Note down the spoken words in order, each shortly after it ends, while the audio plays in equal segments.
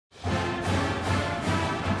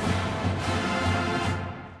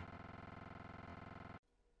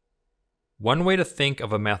One way to think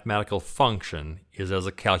of a mathematical function is as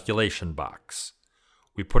a calculation box.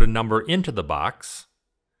 We put a number into the box.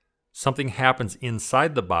 Something happens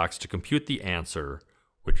inside the box to compute the answer,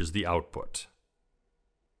 which is the output.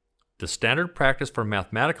 The standard practice for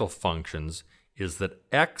mathematical functions is that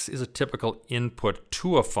x is a typical input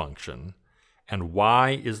to a function, and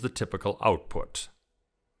y is the typical output.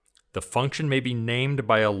 The function may be named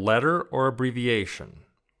by a letter or abbreviation.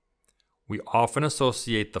 We often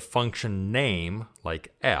associate the function name,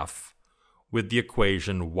 like f, with the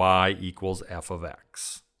equation y equals f of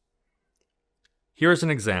x. Here's an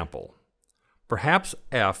example. Perhaps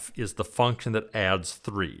f is the function that adds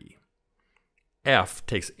 3. F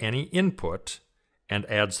takes any input and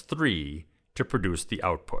adds 3 to produce the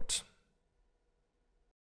output.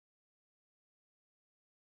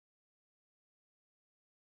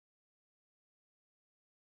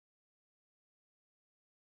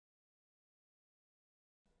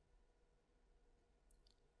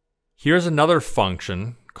 Here's another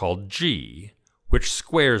function called g, which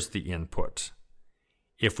squares the input.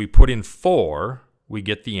 If we put in 4, we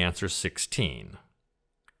get the answer 16.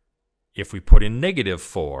 If we put in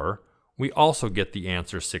 -4, we also get the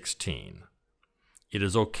answer 16. It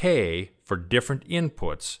is okay for different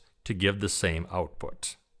inputs to give the same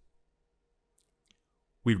output.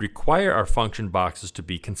 We require our function boxes to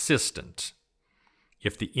be consistent.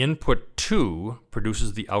 If the input 2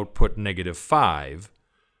 produces the output -5,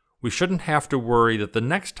 we shouldn't have to worry that the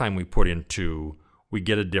next time we put in 2, we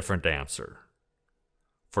get a different answer.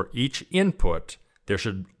 For each input, there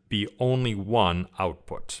should be only one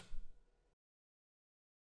output.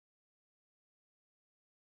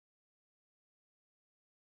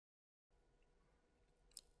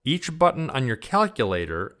 Each button on your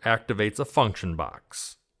calculator activates a function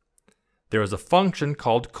box. There is a function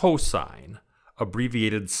called cosine,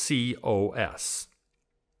 abbreviated COS.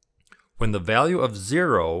 When the value of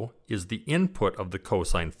 0 is the input of the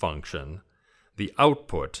cosine function, the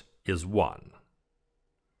output is 1.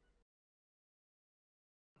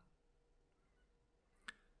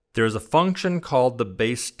 There is a function called the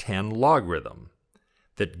base 10 logarithm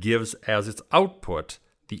that gives as its output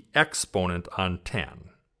the exponent on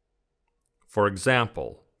 10. For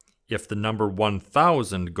example, if the number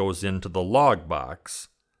 1000 goes into the log box,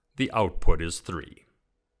 the output is 3.